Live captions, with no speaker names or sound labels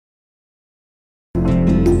So,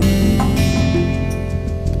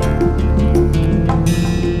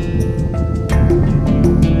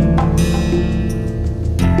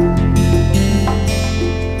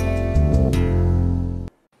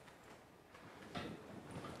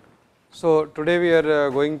 today we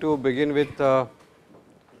are going to begin with the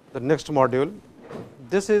next module.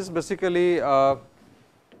 This is basically a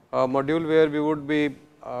module where we would be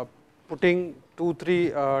putting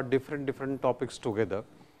 2-3 different topics together.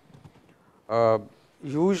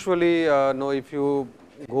 Usually, if you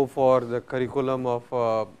go for the curriculum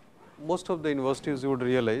of most of the universities, you would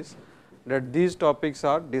realize that these topics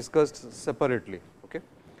are discussed separately.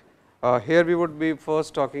 Here we would be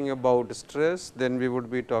first talking about stress, then we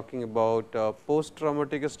would be talking about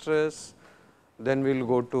post-traumatic stress, then we will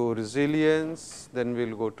go to resilience, then we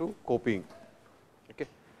will go to coping.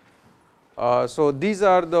 So, these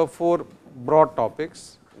are the 4 broad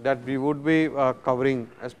topics that we would be covering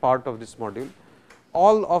as part of this module.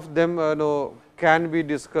 All of them can be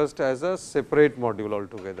discussed as a separate module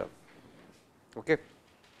altogether.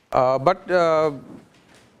 But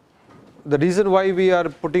the reason why we are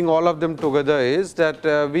putting all of them together is that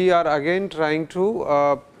we are again trying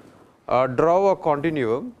to draw a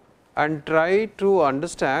continuum and try to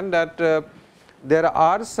understand that there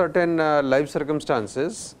are certain life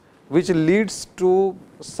circumstances which leads to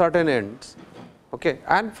certain ends.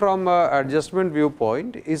 And from adjustment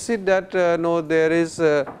viewpoint, is it that there is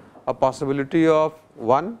a possibility of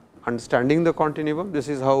one, understanding the continuum, this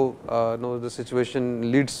is how the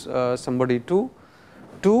situation leads somebody to.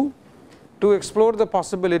 2, to explore the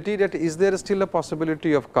possibility that is there still a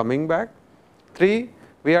possibility of coming back. 3,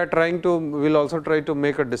 we will also try to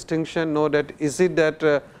make a distinction, know that is it that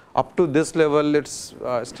up to this level it is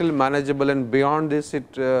still manageable, and beyond this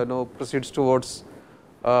it proceeds towards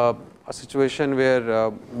a situation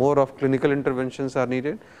where more of clinical interventions are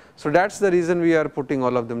needed. So, that is the reason we are putting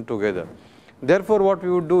all of them together. Therefore, what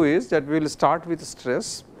we would do is that we will start with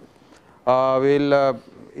stress. We will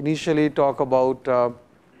initially talk about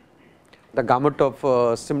the gamut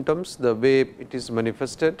of symptoms, the way it is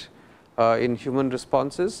manifested in human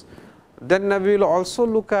responses. Then we will also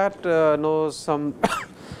look at some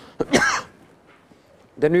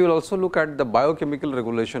then we will also look at the biochemical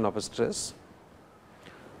regulation of stress.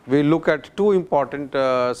 We look at 2 important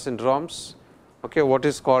syndromes, what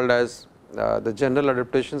is called as the general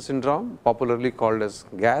adaptation syndrome, popularly called as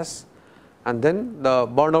GAS, and then the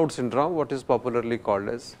burnout syndrome, what is popularly called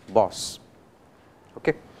as BOSS.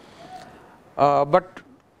 But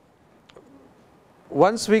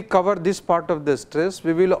once we cover this part of the stress,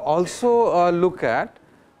 we will also look at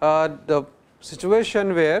the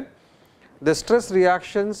situation where the stress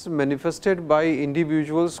reactions manifested by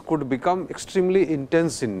individuals could become extremely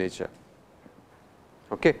intense in nature.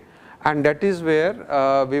 And that is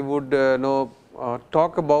where we would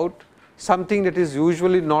talk about something that is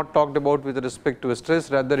usually not talked about with respect to stress,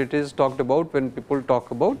 rather it is talked about when people talk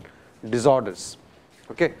about disorders.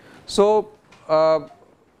 So,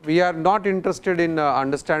 we are not interested in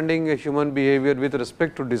understanding human behavior with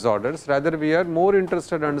respect to disorders, rather we are more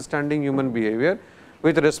interested in understanding human behavior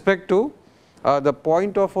with respect to the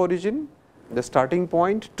point of origin, the starting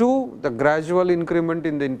point, to the gradual increment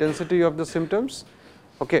in the intensity of the symptoms.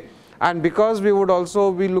 And because we would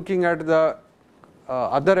also be looking at the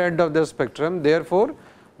other end of the spectrum, therefore,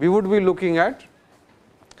 we would be looking at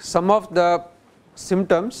some of the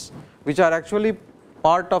symptoms which are actually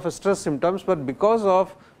part of stress symptoms, but because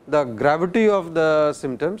of the gravity of the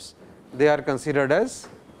symptoms, they are considered as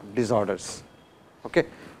disorders.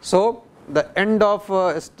 So, the end of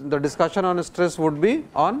the discussion on stress would be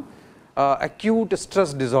on acute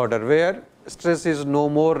stress disorder, where stress is no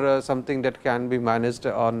more something that can be managed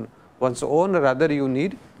on one's own, rather you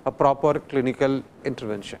need a proper clinical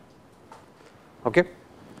intervention.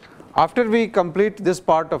 After we complete this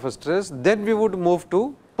part of stress, then we would move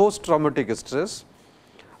to post-traumatic stress.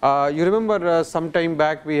 You remember some time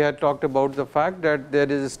back we had talked about the fact that there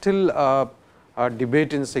is still a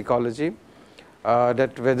debate in psychology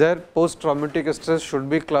that whether post-traumatic stress should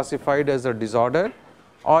be classified as a disorder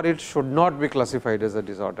or it should not be classified as a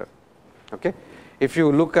disorder. If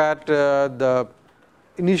you look at the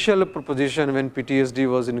initial proposition when PTSD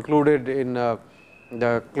was included in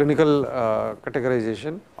the clinical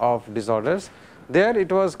categorization of disorders, there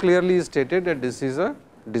it was clearly stated that this is a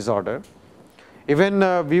disorder. Even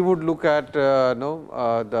we would look at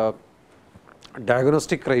the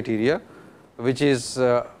diagnostic criteria, which is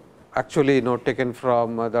actually taken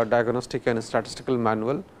from the Diagnostic and Statistical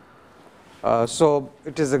Manual. So,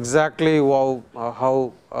 it is exactly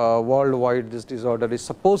how worldwide this disorder is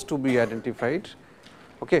supposed to be identified.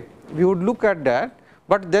 We would look at that,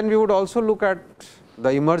 But then we would also look at the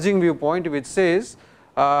emerging viewpoint which says,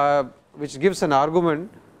 which gives an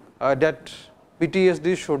argument that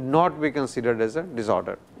PTSD should not be considered as a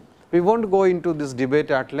disorder. We will not go into this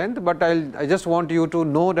debate at length, but I just want you to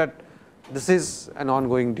know that this is an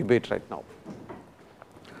ongoing debate right now.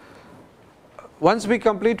 Once we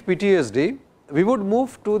complete PTSD, we would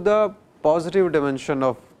move to the positive dimension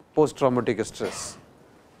of post-traumatic stress.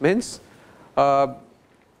 Means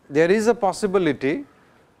there is a possibility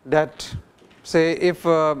that, say, if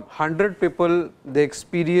 100 people they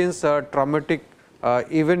experience a traumatic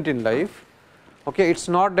event in life, okay, it is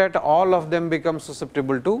not that all of them become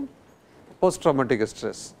susceptible to post-traumatic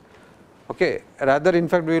stress. Okay. Rather, in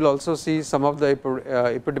fact, we will also see some of the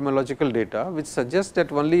epidemiological data which suggests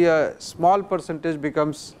that only a small percentage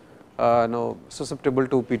becomes susceptible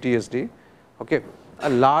to PTSD. Okay. A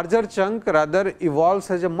larger chunk rather evolves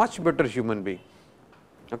as a much better human being.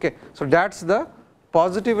 Okay. So, that is the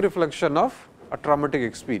positive reflection of a traumatic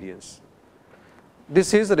experience.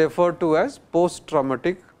 This is referred to as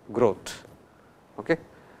post-traumatic growth. Okay.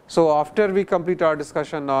 So, after we complete our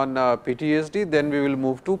discussion on PTSD, then we will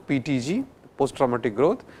move to PTG, post traumatic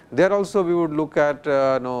growth. There also we would look at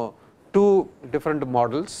two different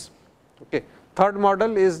models. Okay. Third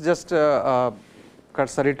model is just a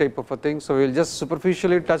cursory type of a thing. So, we will just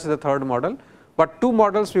superficially touch the third model, but two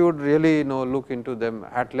models we would really look into them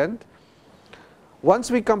at length.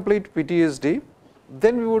 Once we complete PTSD,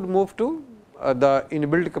 then we would move to the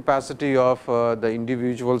inbuilt capacity of the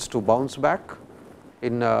individuals to bounce back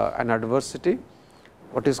in an adversity,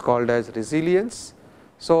 what is called as resilience.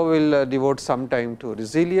 So, we will devote some time to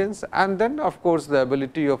resilience, and then of course, the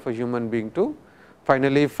ability of a human being to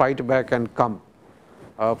finally fight back and come.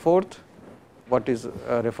 Fourth, what is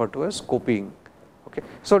referred to as coping. Okay.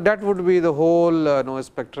 So, that would be the whole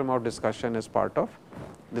spectrum of discussion as part of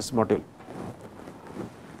this module.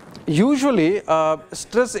 Usually,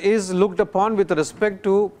 stress is looked upon with respect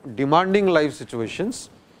to demanding life situations,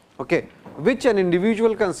 okay, which an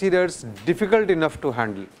individual considers difficult enough to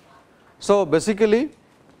handle. So, basically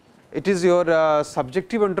it is your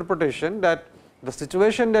subjective interpretation that the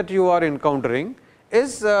situation that you are encountering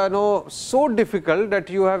is so difficult that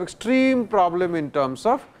you have extreme problem in terms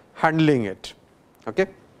of handling it. Okay.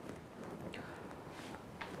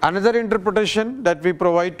 Another interpretation that we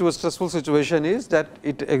provide to a stressful situation is that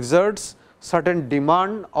it exerts certain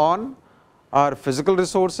demand on our physical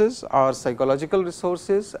resources, our psychological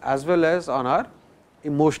resources, as well as on our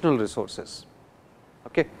emotional resources.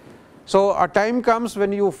 Okay. So, a time comes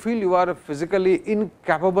when you feel you are physically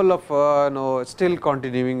incapable of still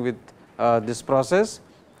continuing with this process,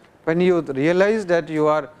 when you realize that you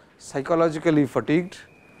are psychologically fatigued,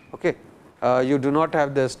 okay, you do not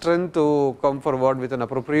have the strength to come forward with an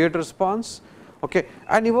appropriate response, okay,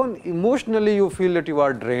 and even emotionally you feel that you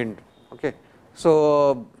are drained. Okay.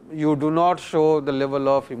 So, you do not show the level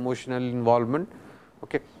of emotional involvement,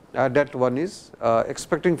 okay, that one is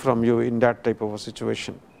expecting from you in that type of a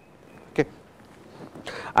situation. Okay.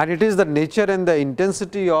 And it is the nature and the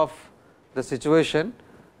intensity of the situation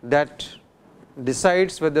that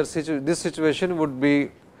decides whether this situation would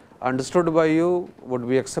be understood by you, would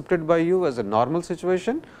be accepted by you as a normal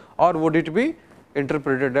situation, or would it be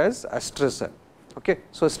interpreted as a stressor. Okay.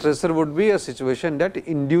 So, stressor would be a situation that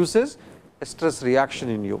induces a stress reaction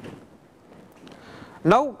in you.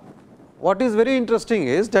 Now, what is very interesting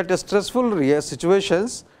is that stressful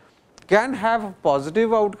situations can have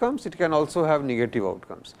positive outcomes, it can also have negative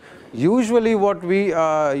outcomes. Usually what we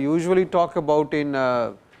usually talk about in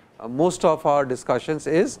most of our discussions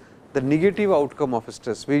is the negative outcome of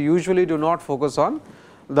stress. We usually do not focus on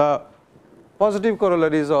the positive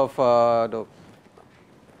corollaries of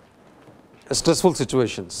stressful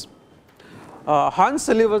situations. Hans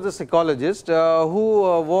Selye was a psychologist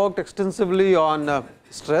who worked extensively on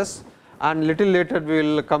stress, and little later we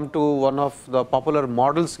will come to one of the popular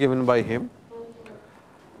models given by him.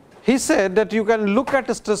 He said that you can look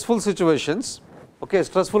at stressful situations, okay,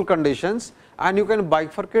 stressful conditions, and you can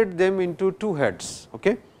bifurcate them into two heads.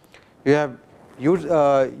 Okay. You have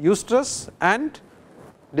eustress and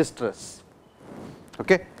distress.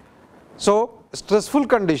 Okay. So, stressful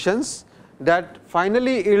conditions that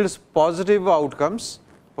finally yields positive outcomes.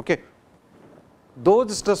 Okay.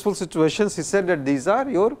 Those stressful situations, he said that these are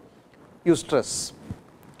your eustress.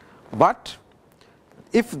 But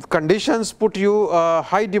if conditions put you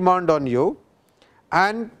high demand on you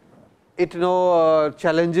and it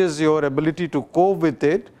challenges your ability to cope with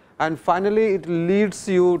it, and finally it leads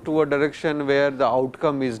you to a direction where the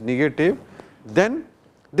outcome is negative, then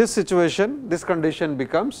this situation, this condition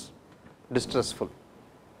becomes distressful.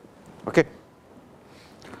 Okay.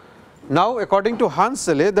 Now, according to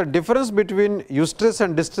Hansele, the difference between eustress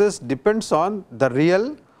and distress depends on the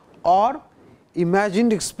real or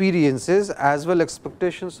imagined experiences as well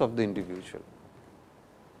expectations of the individual.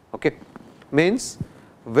 Okay. Means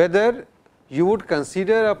whether you would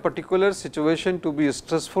consider a particular situation to be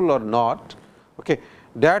stressful or not, okay,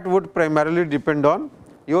 that would primarily depend on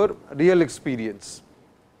your real experience.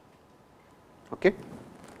 Okay.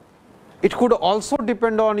 It could also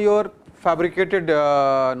depend on your fabricated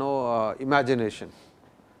imagination.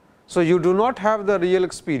 So, you do not have the real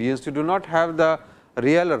experience, you do not have the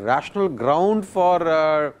real rational ground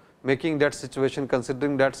for making that situation,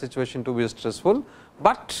 considering that situation to be stressful,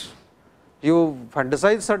 but you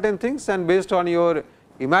fantasize certain things and based on your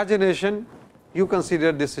imagination you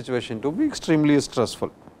consider this situation to be extremely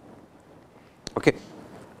stressful. Okay.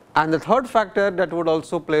 And the third factor that would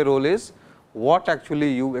also play a role is what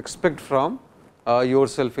actually you expect from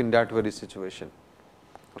yourself in that very situation,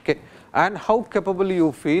 okay, and how capable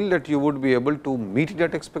you feel that you would be able to meet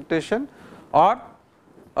that expectation, or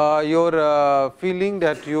your feeling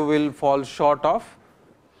that you will fall short of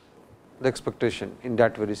the expectation in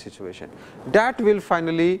that very situation. That will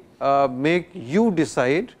finally make you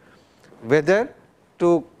decide whether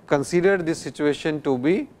to consider this situation to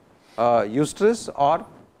be eustress or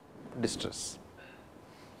distress.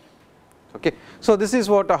 Okay. So, this is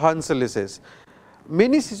what Hansele says.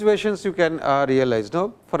 Many situations you can realize.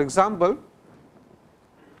 Now, for example,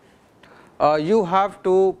 you have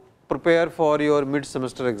to prepare for your mid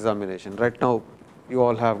semester examination. Right now, you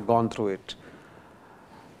all have gone through it.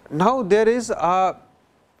 Now, there is a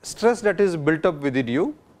stress that is built up within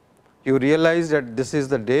you. You realize that this is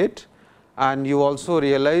the date, and you also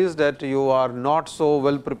realize that you are not so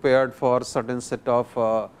well prepared for certain set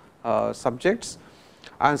of subjects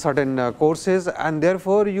and certain courses, and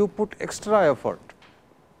therefore, you put extra effort.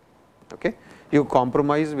 Okay. You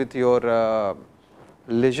compromise with your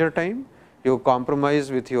leisure time, you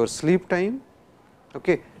compromise with your sleep time,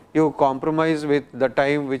 okay. You compromise with the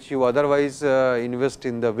time which you otherwise invest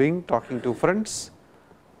in the wing talking to friends.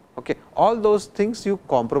 Okay. All those things you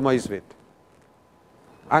compromise with,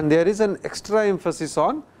 and there is an extra emphasis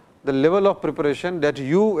on the level of preparation that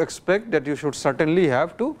you expect that you should certainly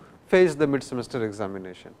have to face the mid semester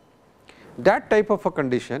examination. That type of a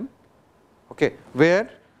condition, okay, where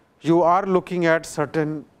you are looking at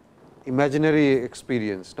certain imaginary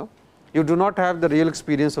experience. No? You do not have the real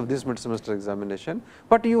experience of this mid semester examination,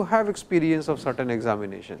 but you have experience of certain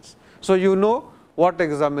examinations. So, you know what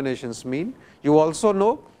examinations mean, you also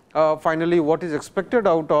know finally what is expected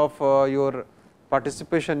out of your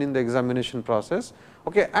participation in the examination process,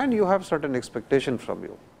 okay, and you have certain expectation from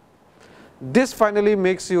you. This finally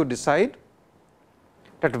makes you decide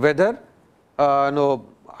that whether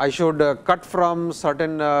I should cut from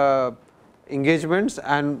certain engagements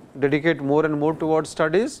and dedicate more and more towards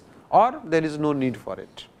studies, or there is no need for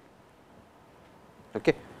it.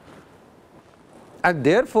 Okay. And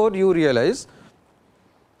therefore, you realize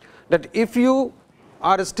that if you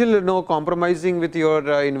are still compromising with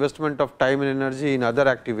your investment of time and energy in other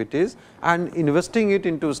activities and investing it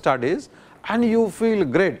into studies, and you feel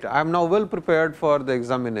great, I am now well prepared for the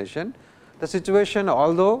examination, the situation,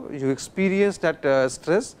 although you experience that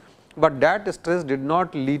stress, but that stress did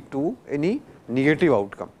not lead to any negative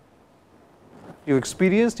outcome. You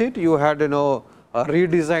experienced it, you had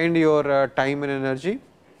redesigned your time and energy,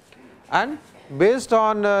 and based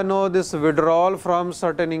on this withdrawal from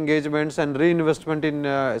certain engagements and reinvestment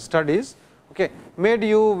in studies, okay, made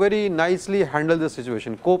you very nicely handle the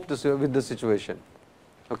situation, cope with the situation.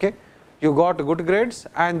 Okay. You got good grades,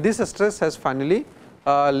 and this stress has finally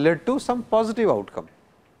led to some positive outcome.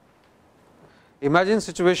 Imagine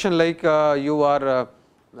situation like you are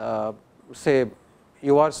say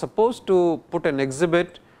you are supposed to put an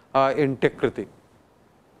exhibit in Tekriti,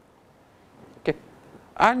 okay,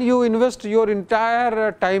 and you invest your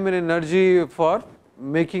entire time and energy for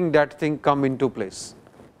making that thing come into place.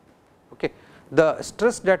 Okay. The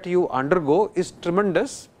stress that you undergo is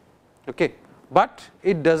tremendous, okay, but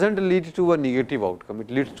it does not lead to a negative outcome, it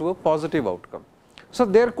leads to a positive outcome. So,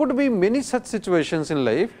 there could be many such situations in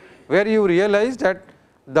life where you realize that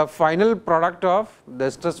the final product of the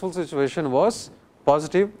stressful situation was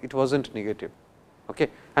positive, it was not negative. Okay.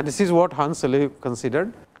 And this is what Hansele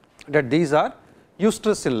considered, that these are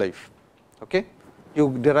eustress in life. Okay.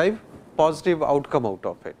 You derive positive outcome out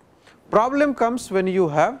of it. Problem comes when you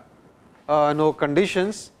have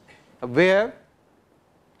conditions where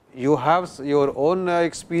you have your own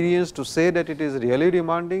experience to say that it is really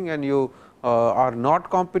demanding and you are not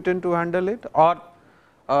competent to handle it, or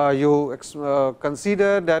you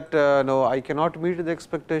consider that no, I cannot meet the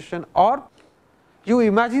expectation, or you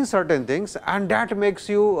imagine certain things, and that makes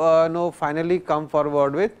you finally come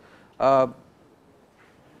forward with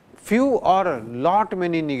few or a lot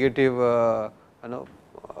many negative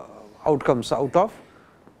outcomes out of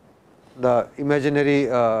the imaginary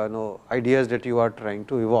ideas that you are trying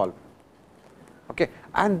to evolve. Okay.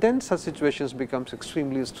 And then such situations becomes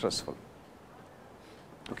extremely stressful.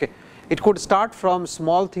 Okay. It could start from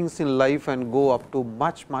small things in life and go up to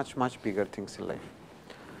much bigger things in life.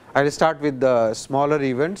 I will start with the smaller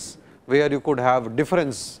events where you could have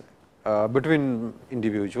difference between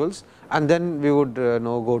individuals, and then we would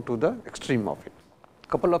go to the extreme of it.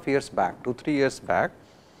 Couple of years back, 2-3 years back,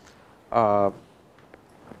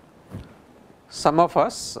 some of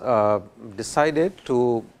us decided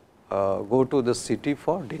to go to the city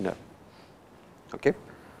for dinner. Okay.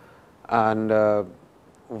 And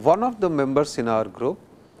one of the members in our group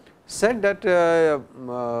said that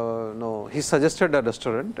he suggested a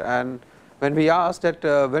restaurant, and when we asked that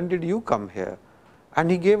when did you come here, and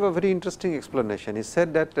he gave a very interesting explanation. He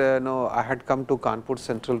said that I had come to Kanpur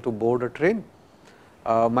Central to board a train.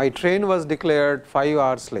 My train was declared 5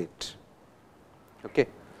 hours late. Okay.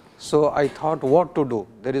 So, I thought what to do,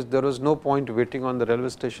 there was no point waiting on the railway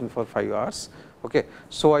station for 5 hours. Okay.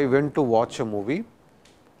 So, I went to watch a movie.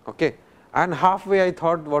 Okay. And halfway I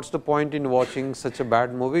thought what is the point in watching such a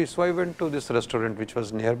bad movie. So, I went to this restaurant which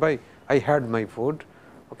was nearby. I had my food.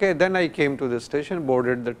 Okay. Then I came to the station,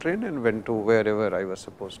 boarded the train, and went to wherever I was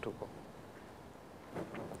supposed to go.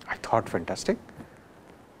 I thought fantastic.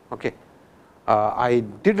 Okay. I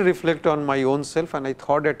did reflect on my own self, and I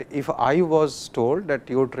thought that if I was told that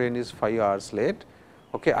your train is 5 hours late,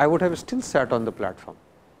 okay, I would have still sat on the platform.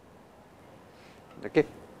 Okay.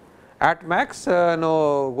 At max,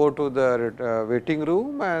 go to the waiting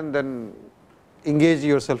room and then engage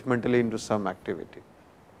yourself mentally into some activity.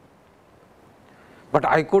 But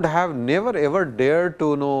I could have never ever dared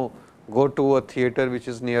to go to a theater which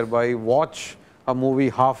is nearby, watch a movie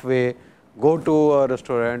halfway, go to a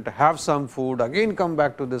restaurant, have some food, again come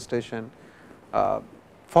back to the station.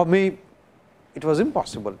 For me, it was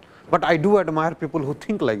impossible, but I do admire people who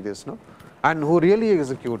think like this, and who really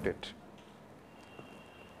execute it.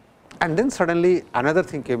 And then suddenly another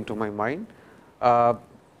thing came to my mind. So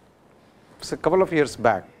a couple of years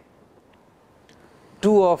back,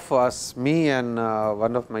 two of us, me and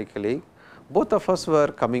one of my colleague, both of us were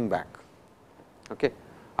coming back, okay,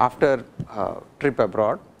 after trip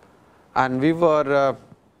abroad, and we were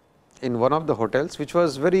in one of the hotels which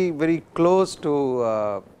was very close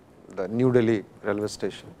to the New Delhi railway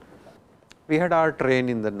station. We had our train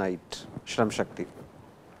in the night, Shram Shakti.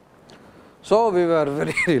 So, we were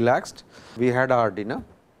very relaxed, we had our dinner,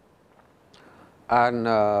 and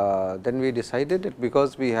then we decided that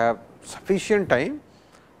because we have sufficient time,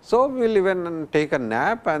 so we will even take a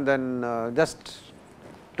nap, and then just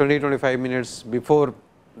 20-25 minutes before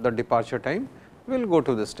the departure time, we will go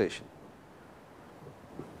to the station.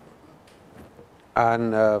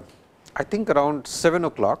 And I think around 7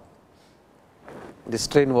 o'clock, this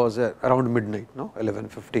train was around midnight,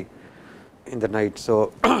 11:50 in the night.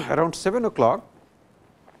 So, around 7 o'clock,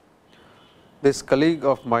 this colleague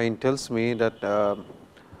of mine tells me that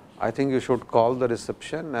I think you should call the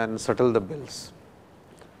reception and settle the bills.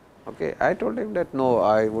 Okay. I told him that no,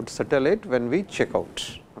 I would settle it when we check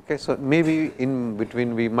out. Okay. So, maybe in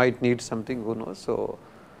between we might need something, who knows. So,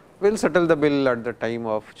 we will settle the bill at the time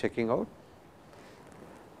of checking out.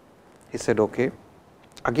 He said okay.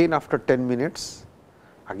 Again after 10 minutes,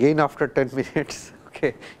 again after 10 minutes,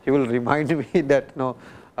 okay, he will remind me that no,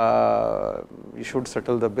 you should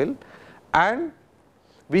settle the bill, and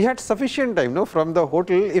we had sufficient time, from the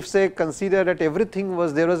hotel. If say consider that everything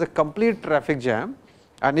was, there was a complete traffic jam,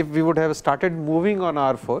 and if we would have started moving on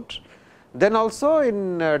our foot, then also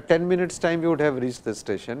in 10 minutes time we would have reached the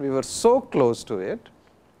station. We were so close to it,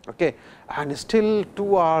 okay, and still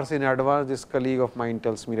 2 hours in advance this colleague of mine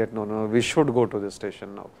tells me that no, we should go to the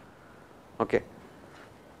station now. Okay.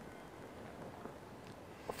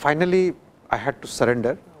 Finally, I had to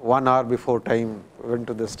surrender. 1 hour before time went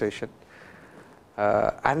to the station,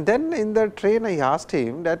 and then in the train I asked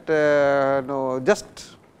him that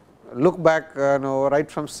just look back right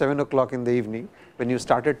from 7 o'clock in the evening, when you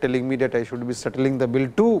started telling me that I should be settling the bill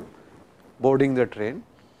to boarding the train,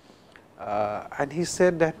 and he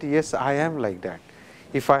said that yes, I am like that.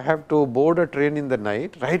 If I have to board a train in the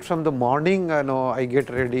night, right from the morning, I get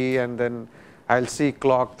ready, and then I will see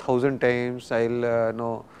clock 1000 times, I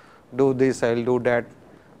will do this, I will do that.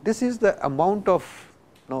 This is the amount of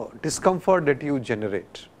discomfort that you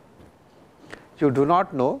generate. You do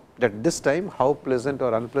not know that this time how pleasant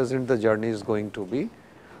or unpleasant the journey is going to be.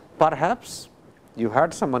 Perhaps you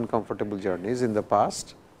had some uncomfortable journeys in the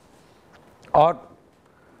past, or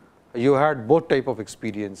you had both type of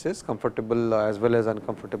experiences, comfortable as well as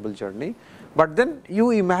uncomfortable journey, but then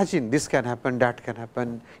you imagine this can happen, that can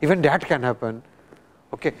happen, even that can happen,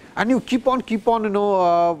 okay. And you keep on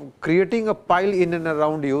creating a pile in and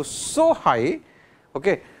around you so high,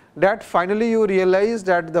 okay, that finally you realize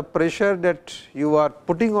that the pressure that you are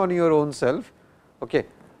putting on your own self, okay,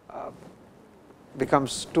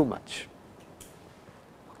 becomes too much.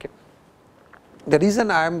 Okay. The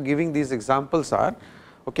reason I am giving these examples are,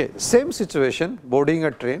 okay, same situation, boarding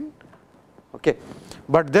a train, okay,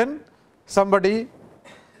 but then somebody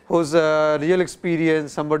whose real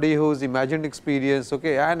experience, somebody whose imagined experience,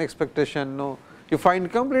 okay, and expectation, no, you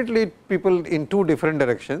find completely people in two different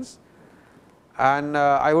directions. And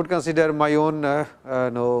I would consider my own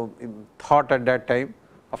thought at that time,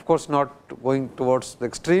 of course, not going towards the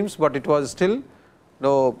extremes, but it was still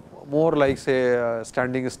more like say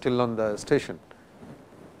standing still on the station.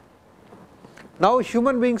 Now,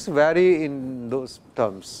 human beings vary in those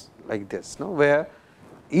terms like this, where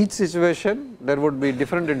each situation there would be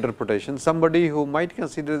different interpretation. Somebody who might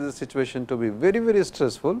consider the situation to be very, very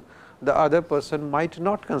stressful, the other person might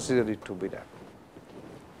not consider it to be that.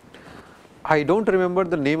 I do not remember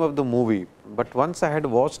the name of the movie, but once I had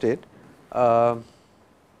watched it, tell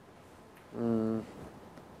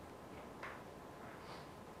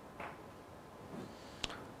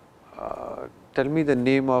me the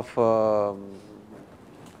name of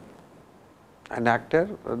an actor,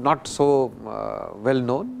 not so well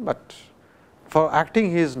known, but for acting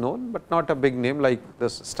he is known, but not a big name like the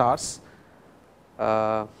stars,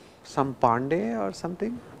 some Pandey or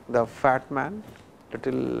something, the fat man,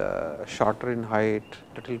 little shorter in height,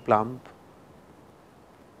 little plump.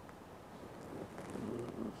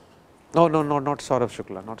 No, not Saurabh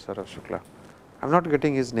Shukla, not Saurabh Shukla. I am not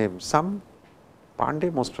getting his name, some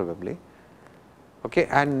Pandey most probably, okay,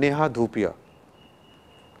 and Neha Dhupia,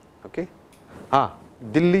 okay.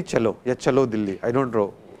 Dilli Chalo, yeah, Chalo Dilli, I do not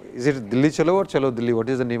know, is it Dilli Chalo or Chalo Dilli, what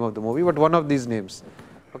is the name of the movie, but one of these names,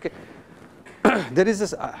 okay. There is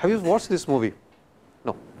this, have you watched this movie?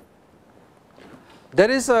 No. There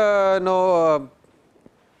is a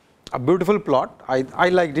beautiful plot, I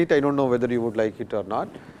liked it, I do not know whether you would like it or not.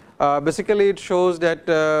 Basically, it shows that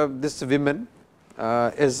this woman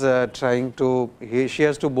is trying to, she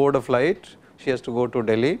has to board a flight, she has to go to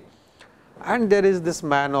Delhi, and there is this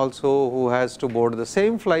man also who has to board the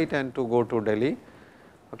same flight and to go to Delhi,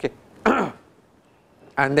 okay.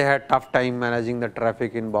 And they had tough time managing the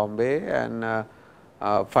traffic in Bombay, and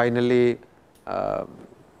finally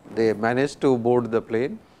they managed to board the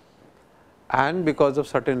plane, and because of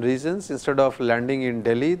certain reasons, instead of landing in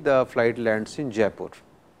Delhi, the flight lands in Jaipur,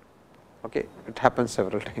 okay. It happens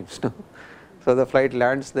several times now. So, the flight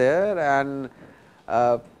lands there, and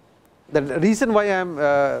the reason why I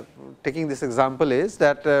am taking this example is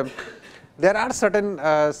that there are certain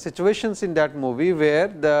situations in that movie where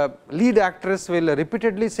the lead actress will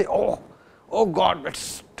repeatedly say, oh God, it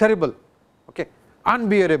is terrible, okay,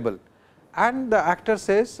 unbearable, and the actor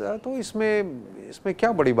says, to isme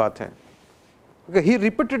kya badi baat hai, okay. He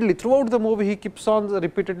repeatedly throughout the movie he keeps on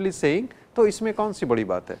repeatedly saying, to isme kaun si badi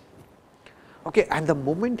baat hai, okay. And the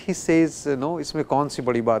moment he says, no, isme kaun si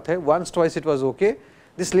badi baat hai, once twice it was okay,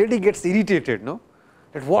 this lady gets irritated, no,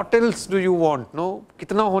 that what else do you want, no,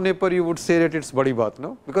 kitna hone par you would say that it's badi baat,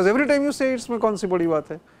 no, because every time you say isme kaun si badi baat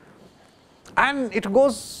hai, and it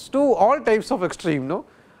goes to all types of extreme, no.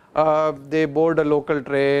 They board a local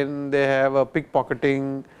train, they have a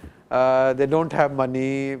pickpocketing, they do not have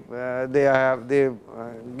money, they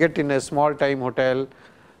get in a small time hotel,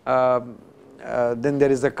 then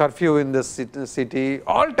there is a curfew in the city,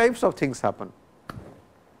 all types of things happen.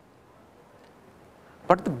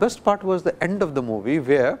 But the best part was the end of the movie,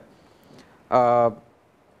 where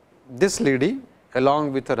this lady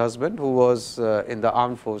along with her husband, who was in the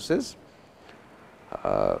armed forces,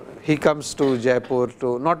 he comes to Jaipur,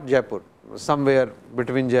 to not Jaipur, somewhere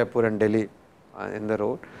between Jaipur and Delhi in the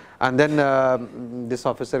road, and then this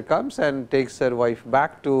officer comes and takes her wife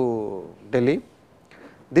back to Delhi.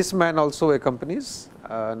 This man also accompanies,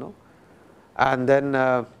 and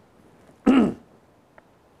then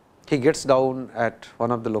he gets down at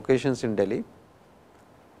one of the locations in Delhi,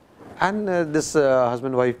 and this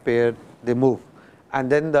husband wife pair, they move, and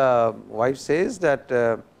then the wife says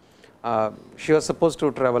that she was supposed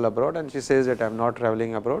to travel abroad, and she says that I am not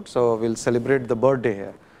traveling abroad, so we will celebrate the birthday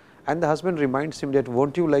here. And the husband reminds him that,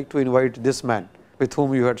 won't you like to invite this man with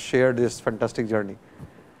whom you had shared this fantastic journey?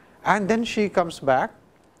 And then she comes back,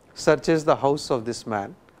 searches the house of this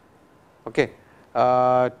man, okay,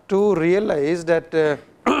 to realize that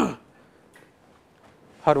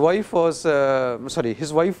her wife was sorry,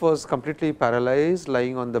 his wife was completely paralyzed,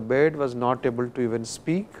 lying on the bed, was not able to even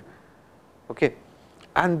speak. Okay.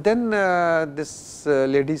 And then this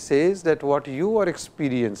lady says that what you are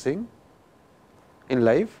experiencing in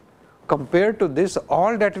life compared to this,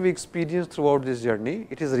 all that we experienced throughout this journey,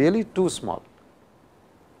 it is really too small.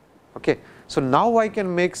 Okay. So, now I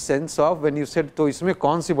can make sense of when you said, to isme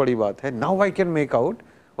kaun si badi baat hai, now I can make out,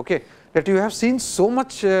 okay, that you have seen so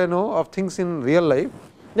much of things in real life,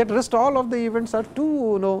 that rest all of the events are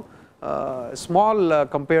too small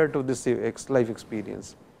compared to this life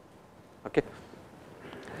experience. Okay.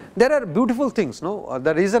 There are beautiful things. No,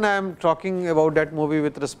 the reason I am talking about that movie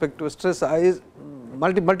with respect to stress is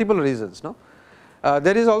multiple reasons. No,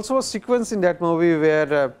 there is also a sequence in that movie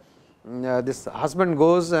where this husband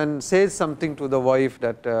goes and says something to the wife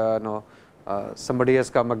that somebody has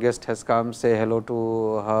come, a guest has come, say hello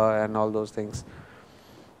to her and all those things.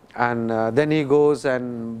 And then he goes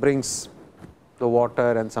and brings the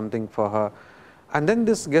water and something for her. And then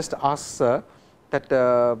this guest asks her that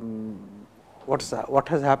what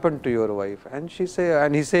has happened to your wife? And he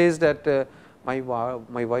says that my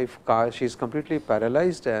wife, she is completely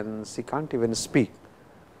paralyzed and she can't even speak.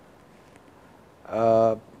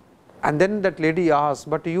 And then that lady asks,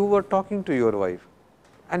 but you were talking to your wife?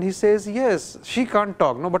 And he says, yes, she can't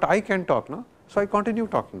talk, no, but I can talk, no. So I continue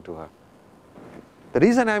talking to her. The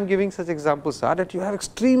reason I am giving such examples are that you have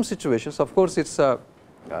extreme situations. Of course, it's a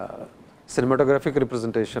cinematographic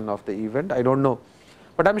representation of the event. I don't know,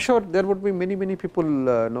 but I'm sure there would be many people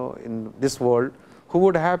in this world who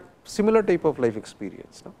would have similar type of life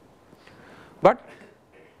experience. No? But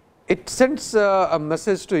it sends a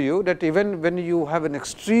message to you that even when you have an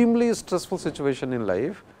extremely stressful situation in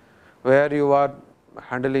life, where you are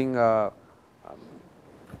handling a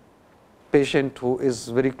patient who is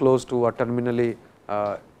very close to a terminally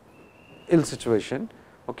ill situation,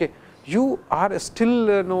 okay, you are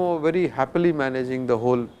still very happily managing the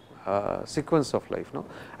whole sequence of life, no?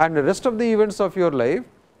 And the rest of the events of your life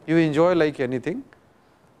you enjoy like anything.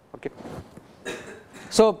 Okay.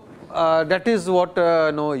 So, that is what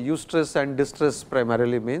eustress and distress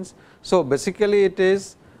primarily means. So, basically it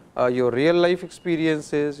is your real life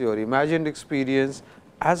experiences, your imagined experience,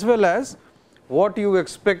 as well as what you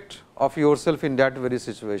expect of yourself in that very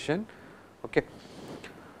situation. Okay.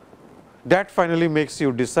 That finally makes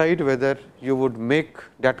you decide whether you would make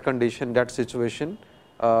that condition, that situation,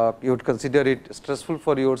 you would consider it stressful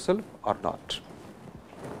for yourself or not.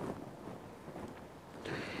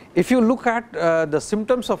 If you look at the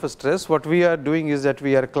symptoms of stress, what we are doing is that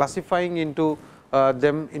we are classifying into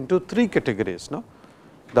them into three categories. No?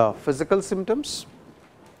 The physical symptoms,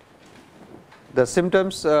 the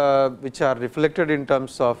symptoms which are reflected in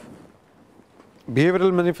terms of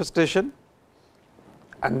behavioral manifestation,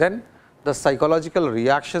 and then the psychological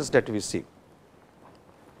reactions that we see.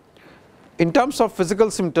 In terms of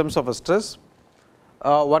physical symptoms of stress,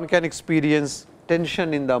 one can experience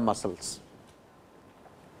tension in the muscles.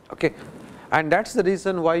 Okay. And that is the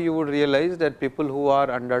reason why you would realize that people who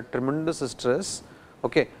are under tremendous stress,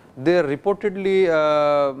 okay, they repeatedly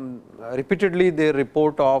they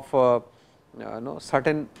report of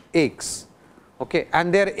certain aches, okay,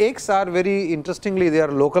 and their aches are very interestingly, they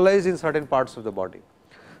are localized in certain parts of the body.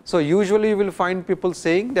 So, usually you will find people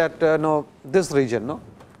saying that this region,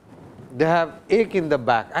 they have ache in the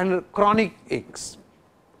back and chronic aches.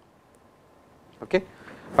 Okay.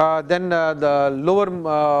 Then the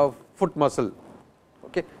lower foot muscle.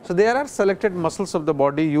 Okay. So, there are selected muscles of the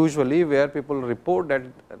body usually where people report that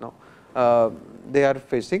they are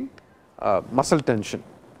facing muscle tension.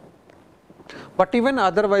 But even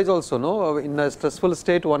otherwise also, in a stressful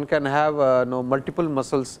state, one can have multiple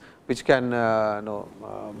muscles which can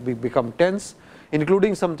become tense,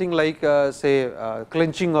 including something like say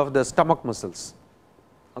clenching of the stomach muscles.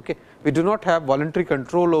 Okay. We do not have voluntary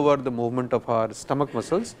control over the movement of our stomach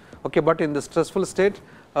muscles, okay, but in the stressful state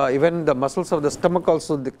even the muscles of the stomach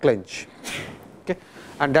also they clench, okay,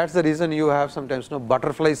 and that is the reason you have sometimes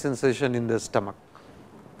butterfly sensation in the stomach.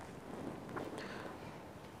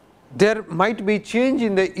 There might be change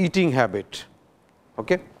in the eating habit,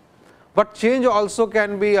 okay, but change also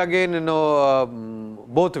can be again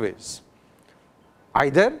both ways.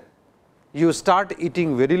 Either you start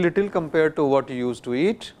eating very little compared to what you used to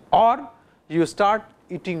eat, or you start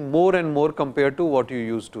eating more and more compared to what you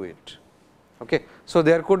used to eat. Okay. So,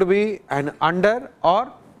 there could be an under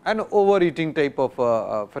or an overeating type of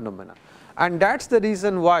phenomena, and that is the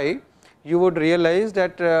reason why you would realize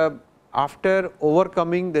that after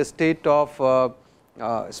overcoming the state of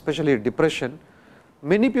especially depression,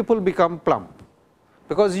 many people become plump,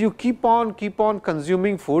 because you keep on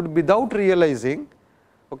consuming food without realizing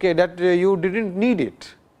okay, that you did not need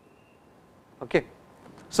it. Okay.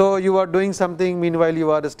 So, you are doing something, meanwhile,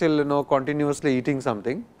 you are still continuously eating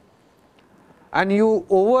something, and you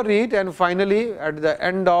overeat, and finally, at the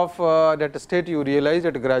end of that state you realize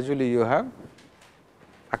that gradually you have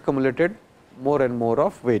accumulated more and more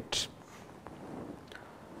of weight.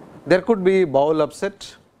 There could be bowel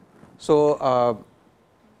upset. So,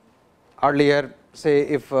 earlier, say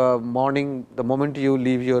if morning, the moment you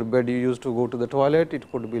leave your bed, you used to go to the toilet, it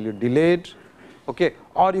could be delayed, okay,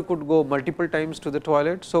 or you could go multiple times to the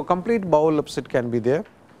toilet. So, complete bowel upset can be there.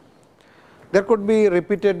 There could be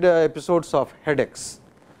repeated episodes of headaches,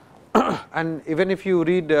 and even if you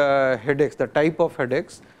read headaches, the type of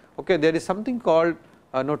headaches, okay, there is something called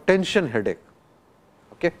tension headache.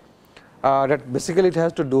 Okay. That basically it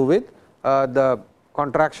has to do with the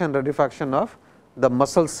contraction rarefaction of the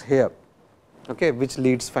muscles here, okay, which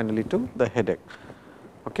leads finally to the headache.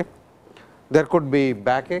 Okay. There could be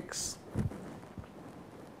backaches,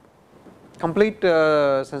 complete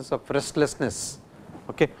sense of restlessness,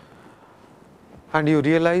 okay, and you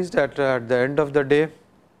realize that at the end of the day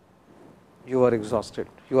you are exhausted,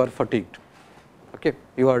 you are fatigued, okay,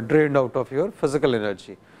 you are drained out of your physical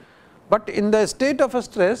energy. But in the state of a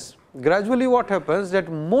stress, gradually what happens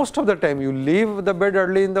that most of the time you leave the bed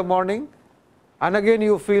early in the morning, and again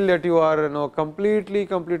you feel that you are completely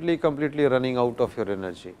running out of your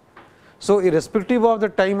energy. So, irrespective of the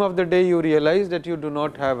time of the day, you realize that you do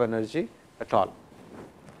not have energy at all.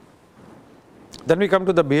 Then we come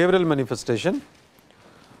to the behavioral manifestation.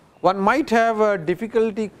 One might have a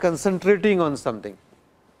difficulty concentrating on something.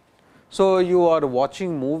 So, you are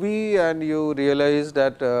watching movie and you realize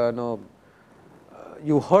that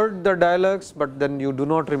you heard the dialogues, but then you do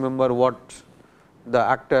not remember what the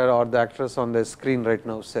actor or the actress on the screen right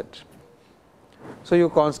now said. So, you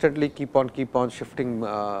constantly keep on shifting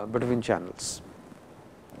between channels.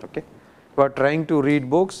 Okay. You are trying to read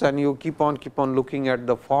books and you keep on looking at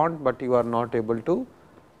the font, but you are not able to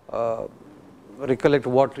recollect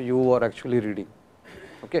what you are actually reading.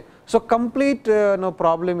 Okay. So, complete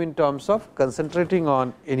problem in terms of concentrating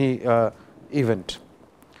on any event.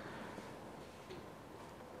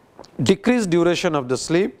 Decreased duration of the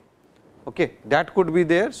sleep, okay, that could be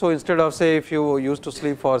there. So, instead of say if you used to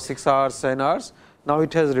sleep for 6 hours, 10 hours, now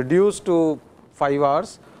it has reduced to 5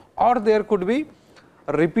 hours, or there could be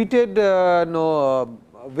repeated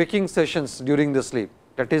waking sessions during the sleep,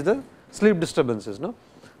 that is the sleep disturbances. No?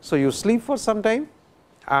 So, you sleep for some time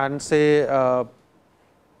and say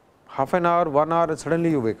half an hour, 1 hour, and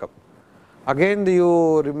suddenly you wake up. Again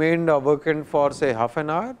you remained awakened for say half an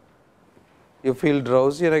hour, you feel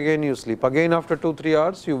drowsy, and again you sleep. Again after 2-3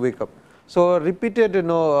 hours you wake up. So, repeated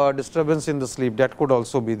disturbance in the sleep, that could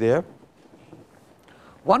also be there.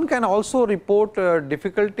 One can also report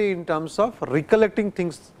difficulty in terms of recollecting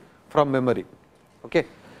things from memory. Okay.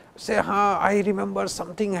 Say, I remember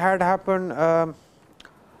something had happened, right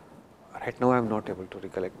now I am not able to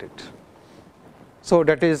recollect it. So,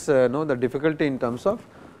 that is the difficulty in terms of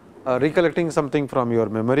recollecting something from your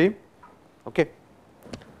memory. Okay.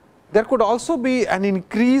 There could also be an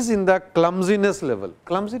increase in the clumsiness level.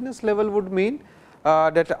 Clumsiness level would mean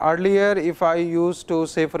that earlier if I used to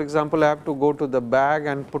say for example, I have to go to the bag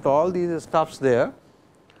and put all these stuffs there.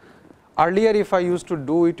 Earlier if I used to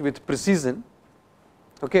do it with precision,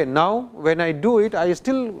 okay, now when I do it I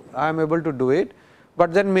am able to do it,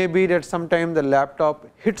 but then maybe that sometime the laptop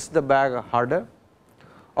hits the bag harder,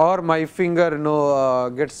 or my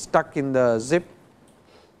finger gets stuck in the zip,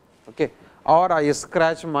 okay, or I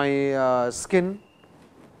scratch my skin,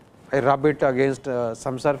 I rub it against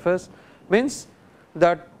some surface, means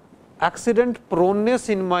that accident proneness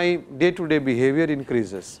in my day to day behavior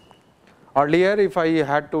increases. Earlier if I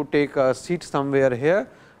had to take a seat somewhere here,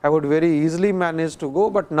 I would very easily manage to go,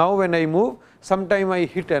 but now when I move, sometime I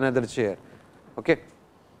hit another chair. Okay.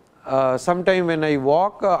 Sometime when I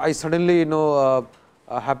walk, I suddenly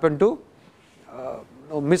happen to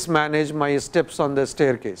mismanage my steps on the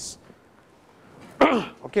staircase.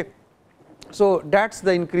 Okay. So, that is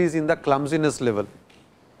the increase in the clumsiness level.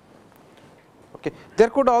 Okay. There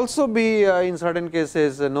could also be in certain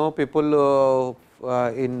cases people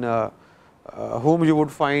in whom you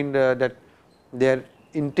would find that their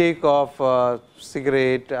intake of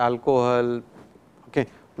cigarette, alcohol, okay,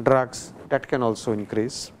 drugs, that can also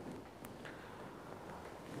increase.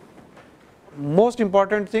 Most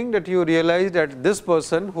important thing that you realize that this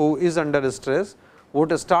person who is under stress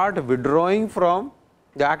would start withdrawing from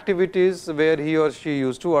the activities where he or she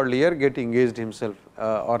used to earlier get engaged himself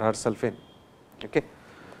or herself in. Okay.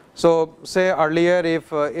 So, say earlier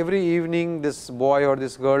if every evening this boy or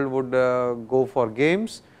this girl would go for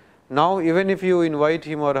games, Now, even if you invite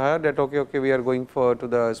him or her that okay, we are going to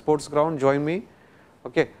the sports ground, join me,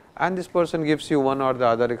 okay, and this person gives you one or the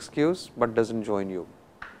other excuse, but does not join you.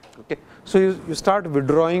 Okay. So, you start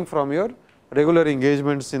withdrawing from your regular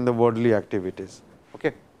engagements in the worldly activities.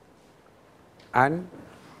 Okay. And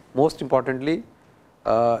most importantly,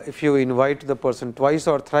 if you invite the person twice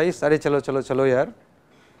or thrice, "Arey chalo chalo chalo yaar,"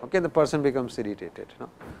 okay, the person becomes irritated. No?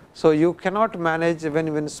 So, you cannot manage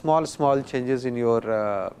when small changes in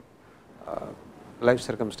your life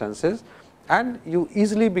circumstances, and you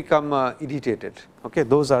easily become irritated. Okay,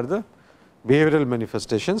 those are the behavioral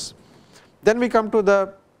manifestations. Then we come to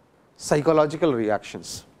the psychological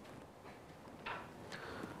reactions.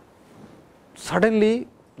 Suddenly,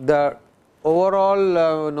 the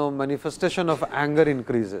overall manifestation of anger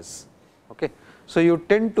increases. Okay. So, you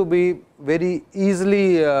tend to be very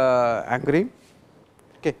easily angry.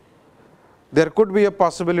 Okay. There could be a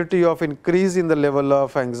possibility of increase in the level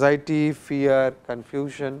of anxiety, fear,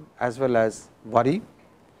 confusion, as well as worry.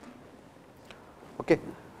 Okay.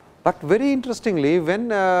 But very interestingly, when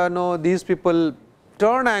these people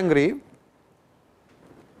turn angry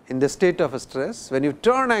in the state of stress, when you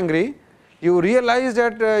turn angry, you realize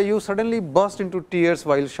that you suddenly burst into tears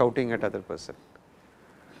while shouting at other person.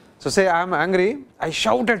 So, say I am angry, I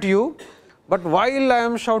shout at you, but while I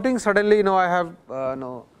am shouting, suddenly I have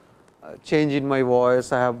change in my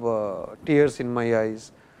voice, I have tears in my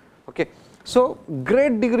eyes. Okay. So,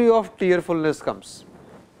 great degree of tearfulness comes.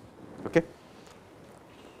 Okay.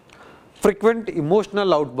 Frequent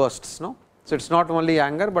emotional outbursts. No? So, it is not only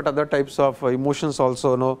anger, but other types of emotions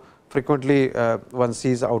also frequently one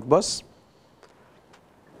sees outbursts.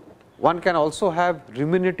 One can also have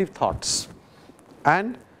ruminative thoughts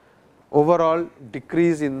and overall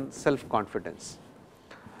decrease in self confidence.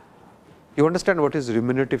 You understand what is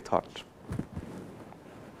ruminative thought?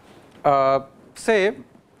 Say,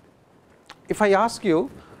 if I ask you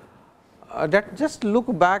that just look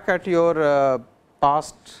back at your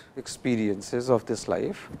past experiences of this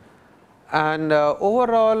life, and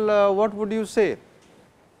overall what would you say,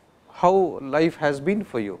 how life has been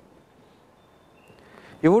for you?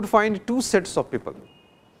 You would find two sets of people.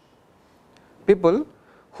 People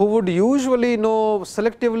who would usually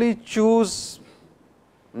selectively choose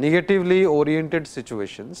negatively oriented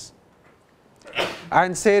situations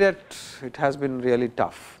and say that it has been really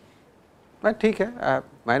tough. But I have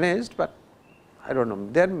managed, but I don't know,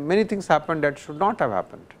 there are many things happened that should not have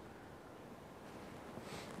happened.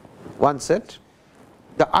 One set.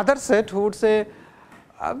 The other set who would say,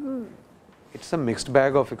 it is a mixed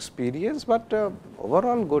bag of experience, but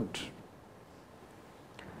overall good.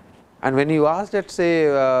 And when you ask that, say,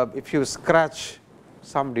 if you scratch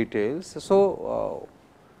some details, so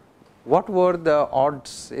what were the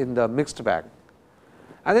odds in the mixed bag?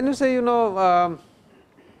 And then you say,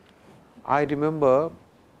 I remember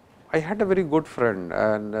I had a very good friend,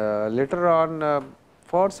 and later on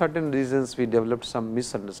for certain reasons we developed some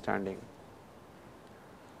misunderstanding.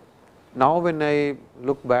 Now, when I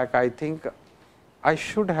look back, I think I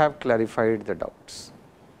should have clarified the doubts.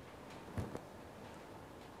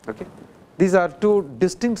 Okay. These are two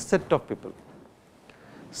distinct set of people.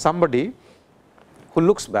 Somebody who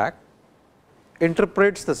looks back,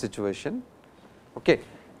 interprets the situation, okay.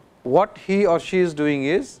 What he or she is doing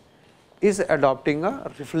is adopting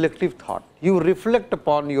a reflective thought. You reflect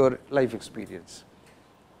upon your life experience.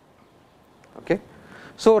 Okay.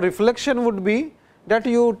 So, reflection would be that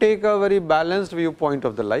you take a very balanced viewpoint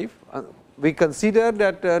of the life. We consider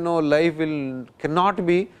that life cannot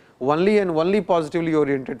be only and only positively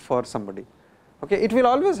oriented for somebody. Okay. It will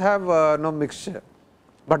always have no mixture,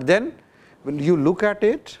 but then when you look at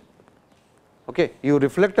it, okay, you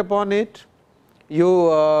reflect upon it, you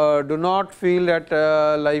do not feel that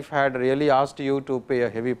life had really asked you to pay a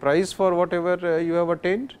heavy price for whatever you have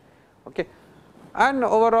attained, okay. And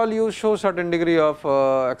overall you show certain degree of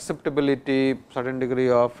acceptability, certain degree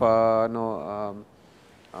of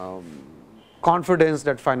confidence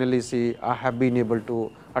that finally see I have been able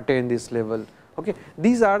to attain this level. Okay.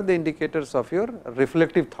 These are the indicators of your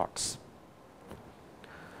reflective thoughts.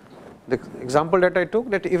 The example that I took,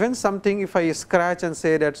 that even something if I scratch and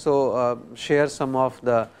say that, so share some of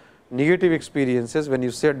the negative experiences when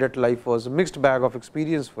you said that life was a mixed bag of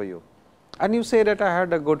experience for you, and you say that I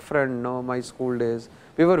had a good friend, my school days,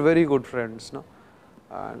 we were very good friends,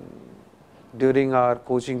 and during our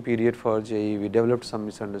coaching period for JEE we developed some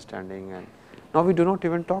misunderstanding, and now we do not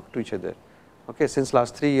even talk to each other. Okay. Since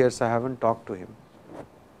last 3 years I have not talked to him.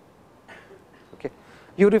 Okay.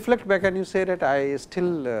 You reflect back and you say that I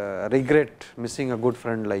still regret missing a good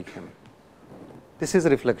friend like him. This is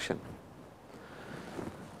reflection.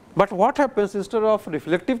 But what happens, instead of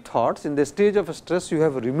reflective thoughts, in the stage of stress you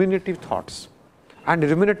have ruminative thoughts, and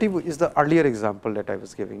ruminative is the earlier example that I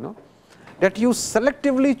was giving, no? That you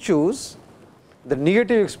selectively choose the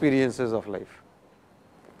negative experiences of life,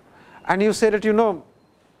 and you say that, you know,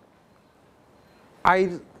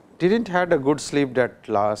 I didn't had a good sleep that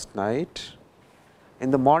last night,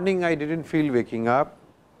 in the morning I didn't feel waking up,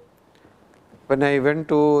 when I went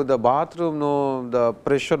to the bathroom, no, the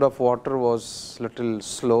pressure of water was little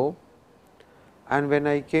slow, and when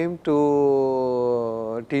I came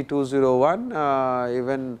to T201,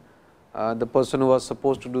 even the person who was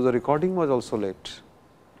supposed to do the recording was also late,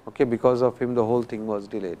 okay, because of him the whole thing was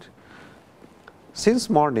delayed. Since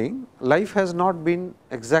morning, life has not been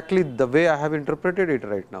exactly the way I have interpreted it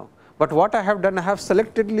right now, but what I have done, I have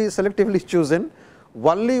selectively chosen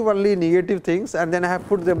only negative things, and then I have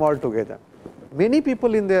put them all together. Many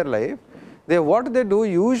people in their life, what they do,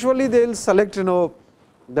 usually they will select, you know,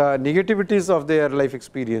 the negativities of their life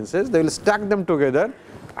experiences, they will stack them together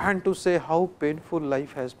and to say how painful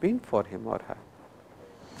life has been for him or her.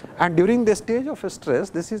 And during the stage of stress,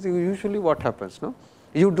 this is usually what happens, no?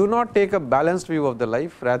 You do not take a balanced view of the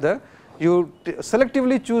life, rather you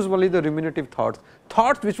selectively choose only the ruminative thoughts,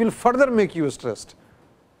 thoughts which will further make you stressed,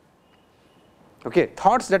 okay,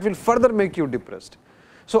 thoughts that will further make you depressed.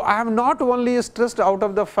 So, I am not only stressed out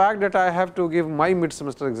of the fact that I have to give my mid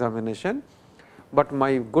semester examination, but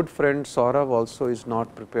my good friend Saurav also is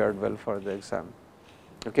not prepared well for the exam.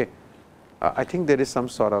 Okay. I think there is some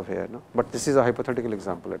Saurav here, no? But this is a hypothetical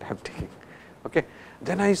example that I am taking. Okay.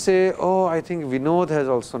 Then I say, oh, I think Vinod has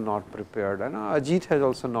also not prepared, and Ajit has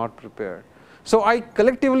also not prepared. So, I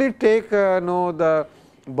collectively take the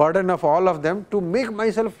burden of all of them to make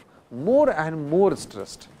myself more and more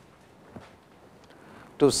stressed.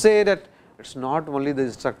 To say that it is not only the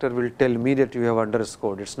instructor will tell me that you have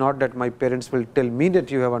underscored, it is not that my parents will tell me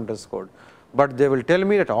that you have underscored, but they will tell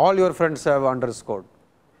me that all your friends have underscored,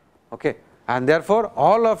 okay, and therefore,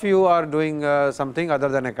 all of you are doing something other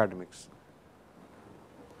than academics.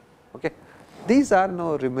 Okay. These are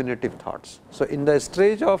no ruminative thoughts. So, in the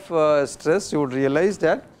stage of stress, you would realize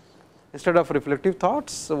that instead of reflective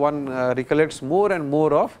thoughts, one recollects more and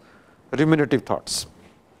more of ruminative thoughts.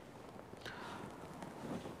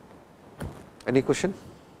 Any question?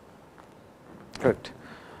 Correct.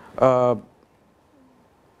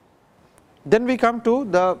 Then we come to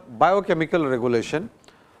the biochemical regulation,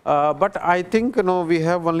 but I think, you know, we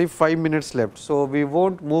have only 5 minutes left. So, we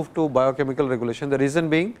will not move to biochemical regulation, the reason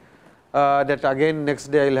being that again next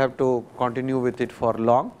day I will have to continue with it for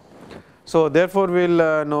long. So, therefore, we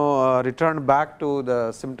will return back to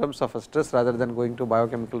the symptoms of stress rather than going to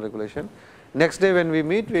biochemical regulation. Next day when we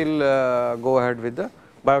meet, we will go ahead with the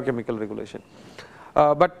biochemical regulation.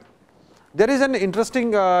 But there is an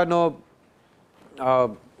interesting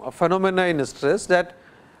phenomena in stress, that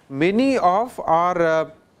many of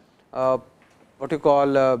our what you call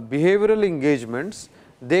behavioral engagements,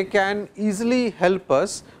 they can easily help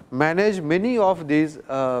us manage many of these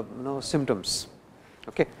symptoms.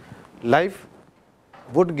 Okay. Life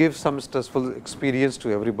would give some stressful experience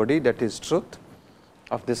to everybody, that is truth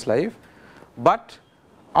of this life, but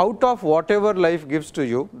out of whatever life gives to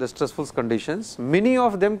you, the stressful conditions, many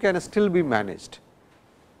of them can still be managed.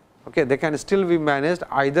 Okay. They can still be managed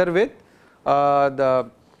either with the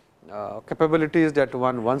capabilities that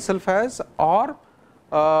oneself has, or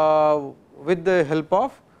with the help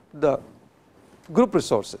of the group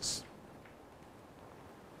resources.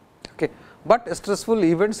 Okay. But stressful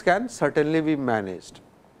events can certainly be managed,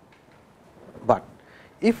 but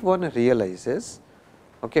if one realizes,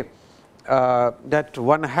 okay, that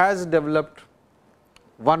one has developed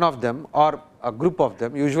one of them or a group of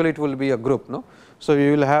them, usually it will be a group, no. So,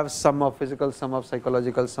 you will have some of physical, some of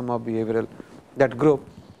psychological, some of behavioral, that group,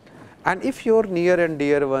 and if your near and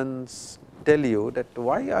dear ones tell you that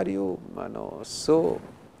why are you, so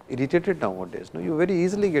irritated nowadays, no, you very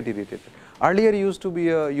easily get irritated. Earlier you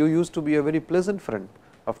used to be a very pleasant friend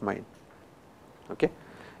of mine. Okay.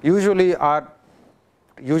 Usually our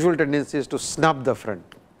usual tendency is to snub the friend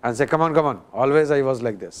and say, come on, always I was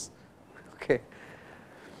like this. Okay.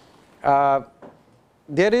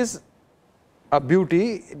 There is a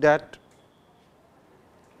beauty that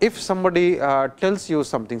if somebody tells you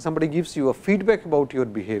something, somebody gives you a feedback about your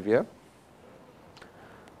behavior,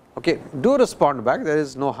 okay, do respond back, there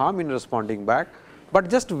is no harm in responding back, but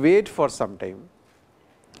just wait for some time,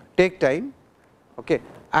 take time, okay,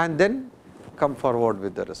 and then come forward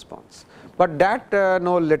with the response. But that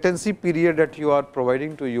latency period that you are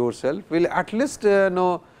providing to yourself will at least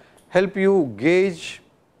help you gauge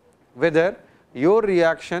whether your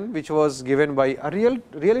reaction which was given by a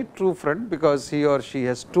really true friend, because he or she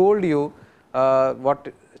has told you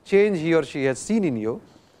what change he or she has seen in you,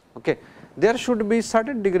 okay, there should be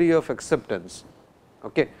certain degree of acceptance.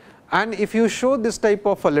 Okay. And if you show this type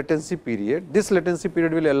of a latency period, this latency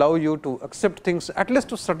period will allow you to accept things at least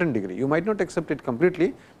to a certain degree. You might not accept it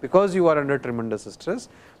completely because you are under tremendous stress,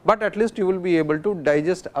 but at least you will be able to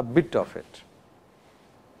digest a bit of it.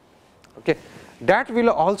 Okay. That will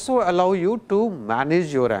also allow you to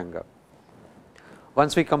manage your anger.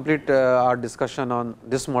 Once we complete our discussion on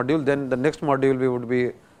this module, then the next module we would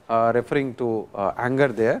be referring to anger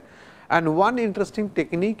there. And one interesting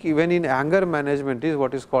technique even in anger management is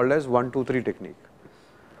what is called as 1, 2, 3 technique.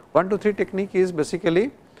 1, 2, 3 technique is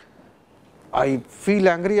basically, I feel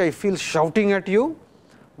angry, I feel shouting at you,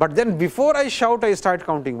 but then before I shout I start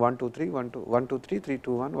counting 1, 2, 3, 1, 2, 1, 2, 3, 3,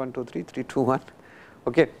 2, 1, 1, 2, 3, 3, 2, 1.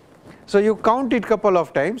 Okay. So, you count it couple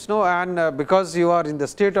of times, no, and because you are in the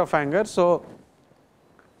state of anger, so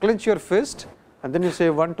clench your fist and then you say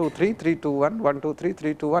 1, 2, 3, 3, 2, 1, 1, 2, 3,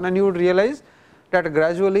 3, 2, 1, and you would realize that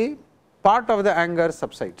gradually part of the anger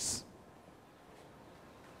subsides.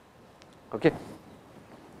 Okay.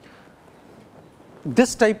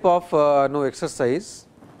 This type of exercise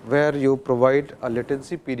where you provide a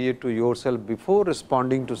latency period to yourself before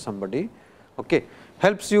responding to somebody, okay,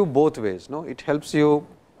 helps you both ways. No, it helps you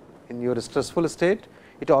in your stressful state,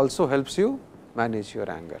 it also helps you manage your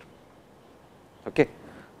anger. Okay.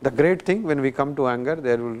 The great thing when we come to anger,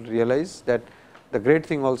 there will realize that the great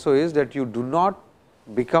thing also is that you do not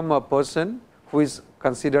become a person who is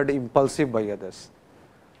considered impulsive by others.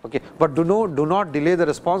 Okay. But do not delay the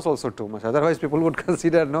response also too much, otherwise people would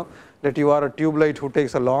consider that you are a tube light who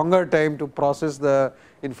takes a longer time to process the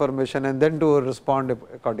information and then to respond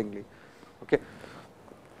accordingly. Okay.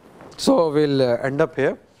 So, we will end up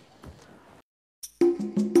here.